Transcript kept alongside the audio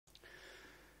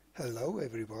Hello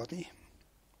everybody.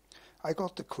 I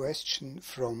got a question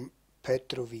from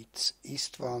Petrovits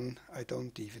Istvan. I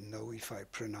don't even know if I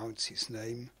pronounce his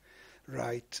name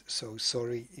right, so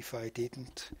sorry if I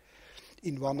didn't.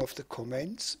 In one of the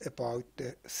comments about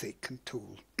the Thicken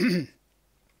tool.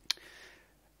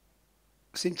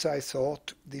 Since I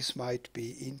thought this might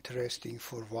be interesting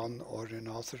for one or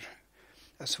another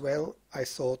as well, I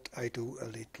thought I'd do a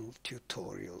little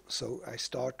tutorial. So I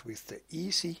start with the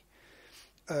easy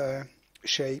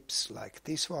shapes like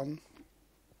this one.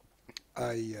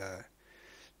 I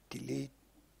delete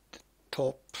the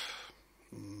top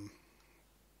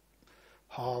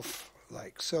half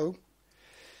like so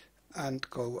and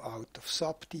go out of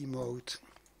Subdivide mode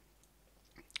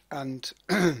and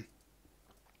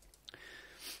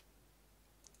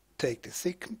take the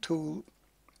Thicken tool,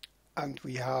 and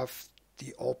we have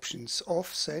the options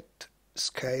offset,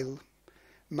 scale,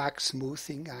 max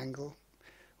smoothing angle,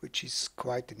 which is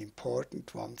quite an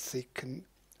important one, thicken,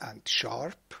 and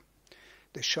sharp.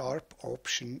 The sharp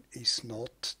option is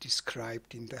not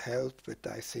described in the help, but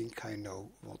I think I know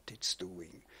what it's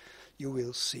doing. You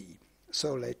will see.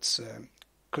 So let's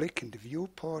click in the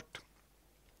viewport,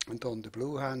 and on the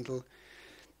blue handle,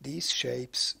 these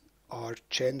shapes are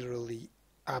generally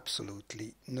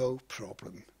absolutely no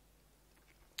problem.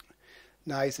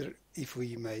 Neither if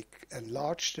we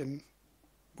enlarge them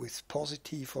with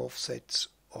positive offsets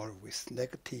or with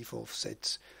negative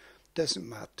offsets, doesn't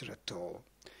matter at all.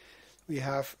 We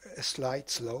have a slight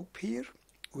slope here,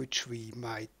 which we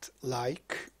might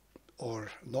like or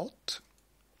not,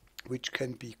 which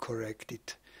can be corrected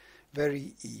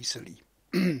very easily.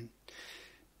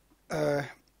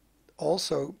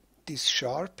 Also, this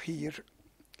sharp here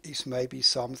is maybe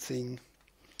something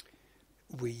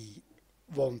we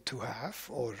want to have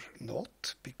or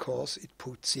not, because it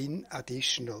puts in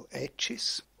additional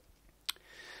edges.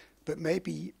 But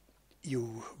maybe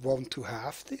you want to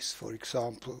have this, for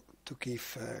example, to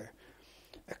give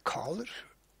a color,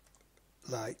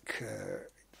 like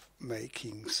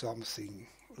making something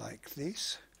like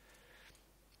this.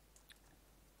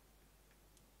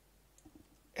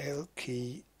 L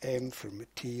key, M for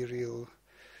material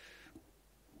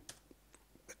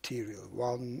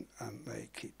 1, and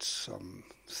make it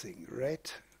something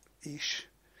red-ish,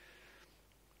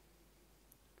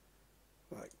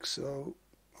 like so.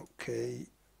 Okay,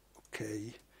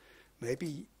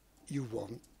 maybe you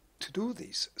want to do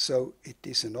this, so it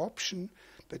is an option,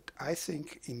 but I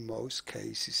think in most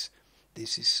cases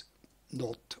this is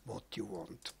not what you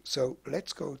want. So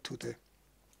let's go to the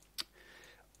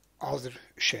other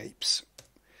shapes.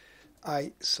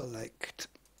 I select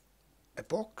a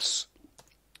box,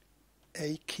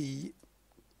 A key,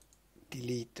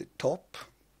 delete the top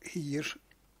here,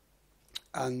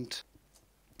 and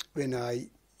when I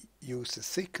use the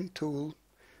Thicken tool,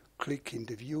 click in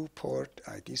the viewport,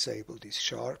 I disable this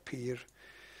sharp here.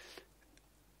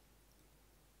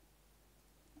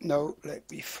 Now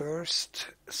let me first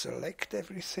select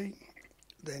everything,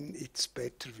 then it's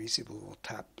better visible what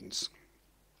happens.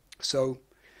 So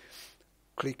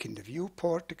click in the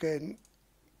viewport again,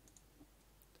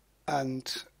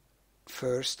 and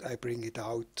first I bring it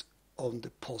out on the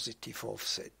positive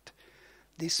offset.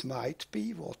 This might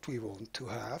be what we want to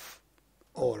have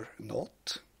or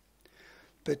not,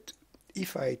 but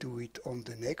if I do it on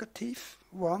the negative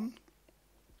one,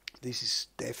 this is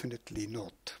definitely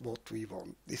not what we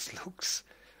want. This looks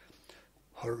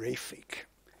horrific,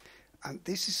 and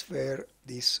this is where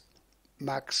this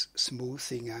max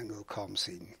smoothing angle comes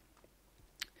in.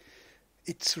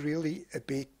 It's really a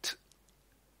bit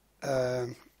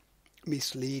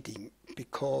misleading,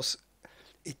 because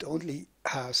it only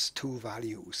has two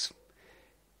values,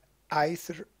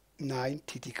 either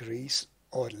 90 degrees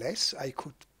or less. I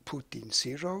could put in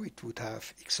 0, it would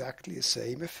have exactly the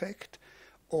same effect,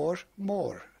 or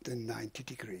more than 90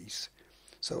 degrees.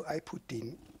 So I put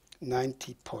in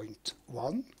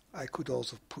 90.1. I could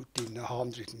also put in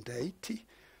 180,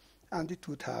 and it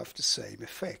would have the same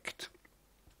effect.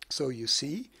 So you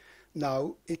see,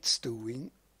 now it's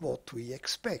doing what we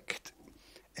expect,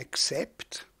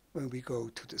 except when we go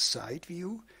to the side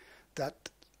view, that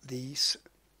these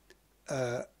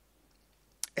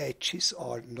edges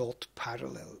are not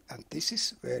parallel, and this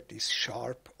is where this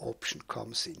sharp option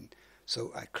comes in.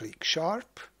 So I click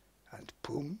sharp, and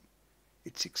boom,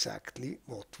 it's exactly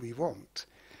what we want.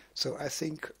 So I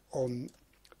think on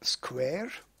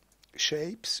square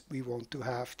shapes we want to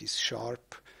have this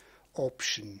sharp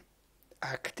option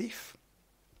active,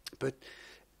 but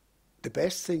the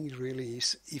best thing really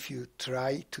is if you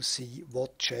try to see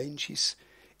what changes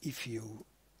if you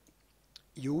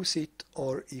use it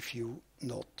or if you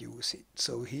not use it.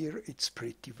 So here it's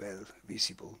pretty well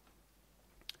visible.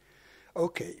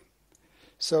 Okay,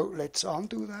 so let's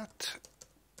undo that.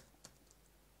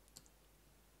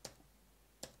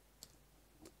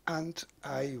 And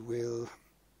I will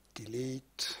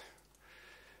delete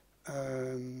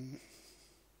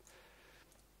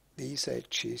these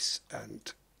edges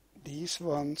and these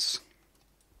ones.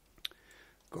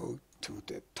 Go to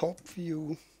the top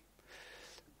view,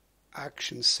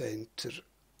 action center,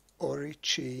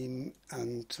 origin,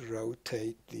 and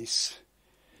rotate this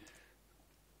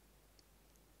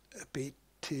a bit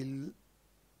till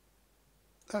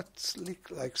that's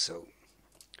like so.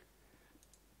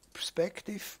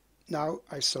 Perspective. Now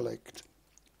I select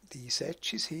these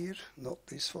edges here, not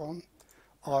this one,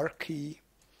 R key,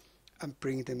 and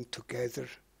bring them together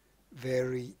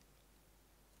very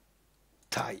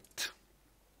tight.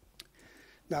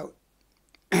 Now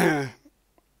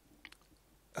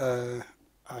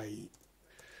I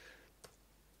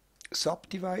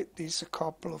subdivide this a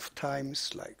couple of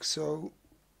times like so,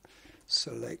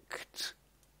 select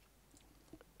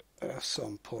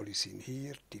some polys in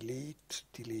here, delete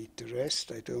the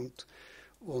rest. I don't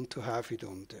want to have it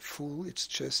on the full, it's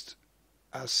just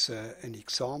as an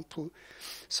example.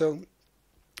 So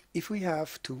if we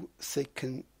have to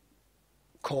thicken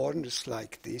corners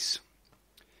like this,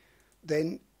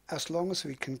 then as long as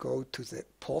we can go to the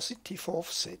positive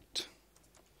offset,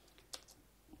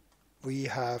 we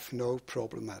have no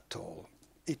problem at all.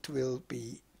 It will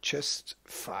be just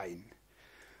fine.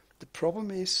 The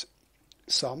problem is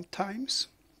sometimes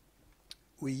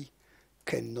we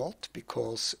cannot,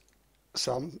 because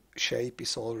some shape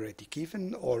is already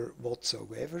given or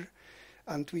whatsoever,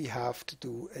 and we have to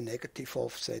do a negative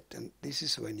offset, and this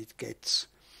is when it gets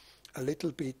a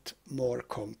little bit more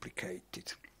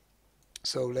complicated.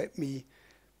 So let me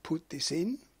put this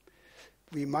in.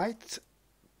 We might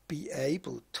be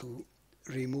able to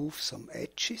remove some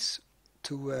edges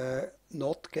to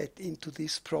not get into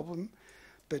this problem,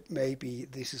 but maybe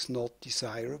this is not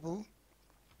desirable,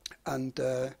 and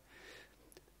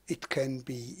it can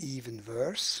be even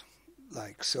worse,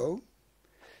 like so.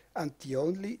 And the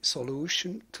only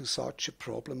solution to such a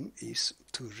problem is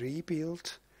to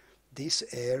rebuild this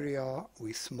area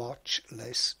with much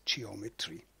less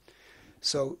geometry.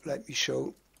 So let me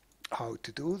show how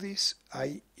to do this.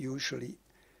 I usually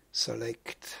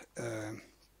select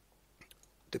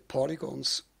the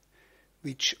polygons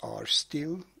which are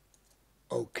still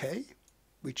okay,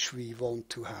 which we want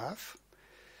to have,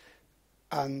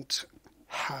 and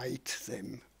hide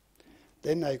them.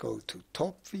 Then I go to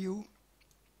top view,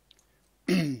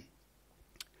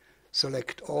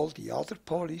 select all the other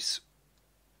polys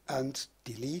and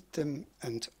delete them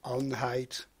and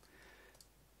unhide.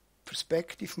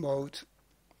 Perspective mode.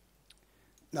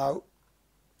 Now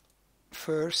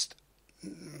first,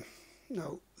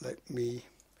 let me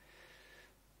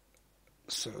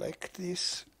select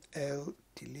this, L,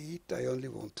 delete. I only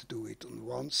want to do it on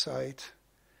one side,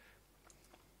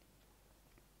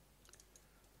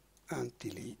 and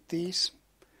delete these.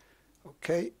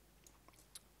 Okay,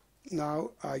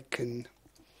 now I can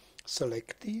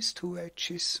select these two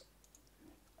edges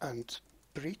and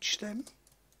bridge them.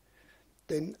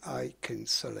 Then I can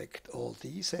select all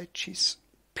these edges,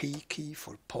 P key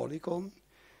for polygon,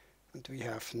 and we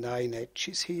have 9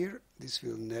 edges here. This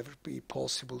will never be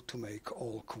possible to make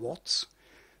all quads,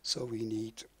 so we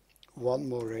need one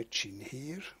more edge in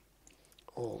here,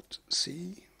 Alt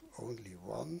C, only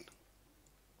one,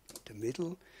 the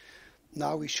middle.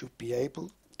 Now we should be able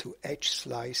to edge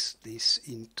slice this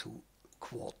into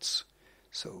quads.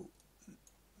 So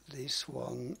this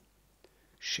one,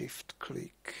 shift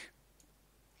click,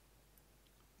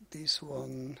 this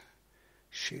one,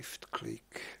 shift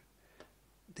click,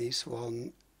 this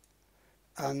one,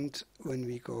 and when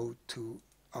we go to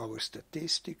our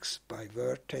statistics by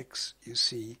vertex, you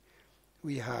see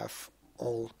we have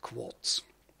all quads.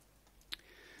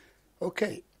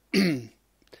 Okay,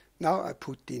 now I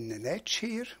put in an edge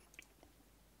here,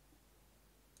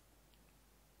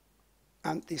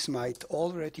 and this might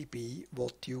already be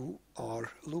what you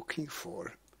are looking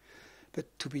for.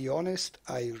 But to be honest,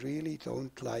 I really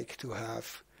don't like to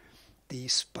have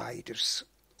these spiders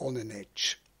on an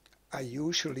edge. I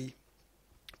usually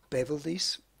bevel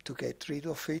this to get rid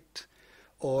of it,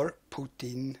 or put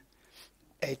in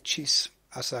edges,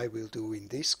 as I will do in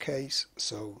this case.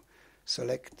 So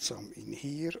select some in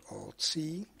here, Alt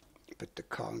C, but the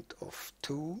count of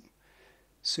 2,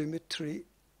 symmetry,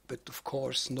 but of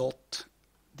course not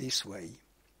this way.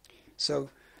 So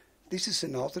this is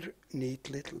another neat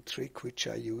little trick which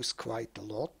I use quite a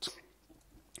lot.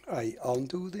 I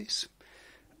undo this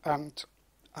and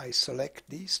I select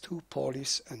these two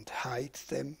polys and hide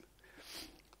them,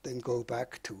 then go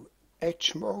back to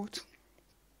Edge Mode,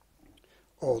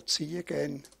 Alt-C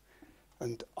again,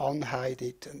 and unhide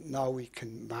it, and now we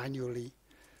can manually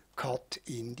cut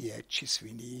in the edges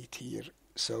we need here.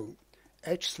 So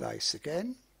Edge Slice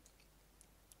again,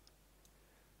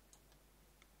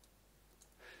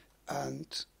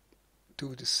 and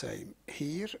do the same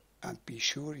here, and be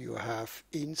sure you have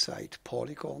inside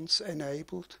polygons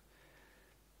enabled.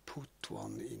 Put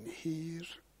one in here,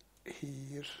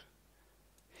 here,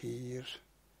 here,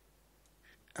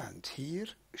 and here.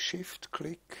 Shift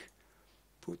click,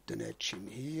 put an edge in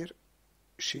here,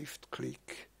 shift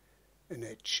click, an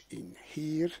edge in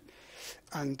here,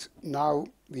 and now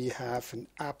we have an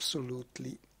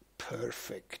absolutely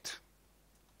perfect.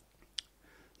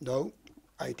 No,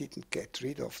 I didn't get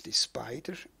rid of the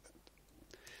spider,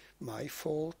 my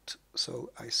fault,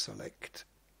 so I select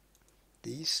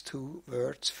these two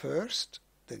words first,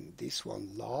 then this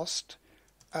one last,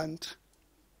 and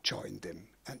join them.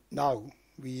 And now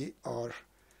we are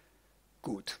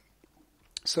good.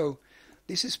 So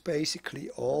this is basically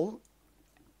all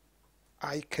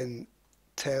I can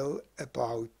tell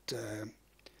about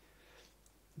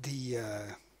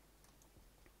the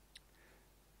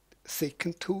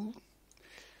Thicken tool.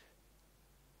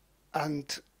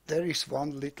 And there is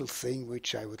one little thing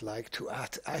which I would like to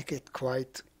add. I get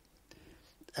quite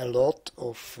a lot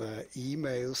of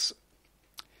emails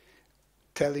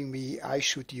telling me I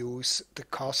should use the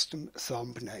custom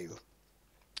thumbnail.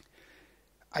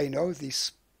 I know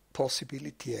this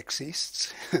possibility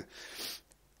exists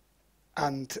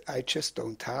and I just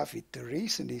don't have it. The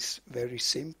reason is very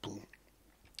simple.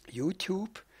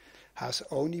 YouTube has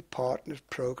only partnered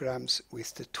programs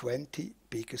with the 20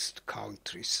 biggest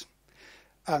countries.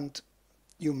 And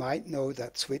you might know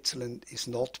that Switzerland is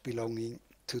not belonging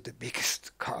to the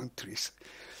biggest countries.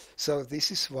 So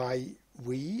this is why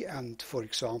we, and for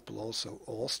example also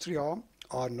Austria,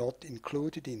 are not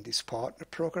included in this partner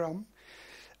program.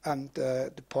 And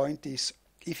the point is,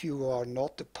 if you are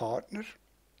not a partner,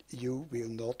 you will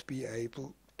not be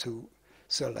able to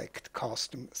select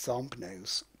custom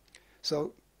thumbnails.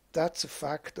 So that's a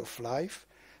fact of life.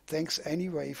 Thanks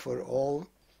anyway for all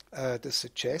the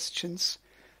suggestions.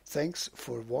 Thanks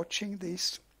for watching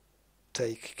this.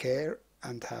 Take care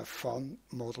and have fun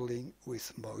modeling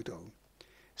with Modo.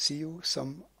 See you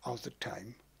some other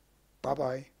time. Bye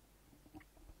bye.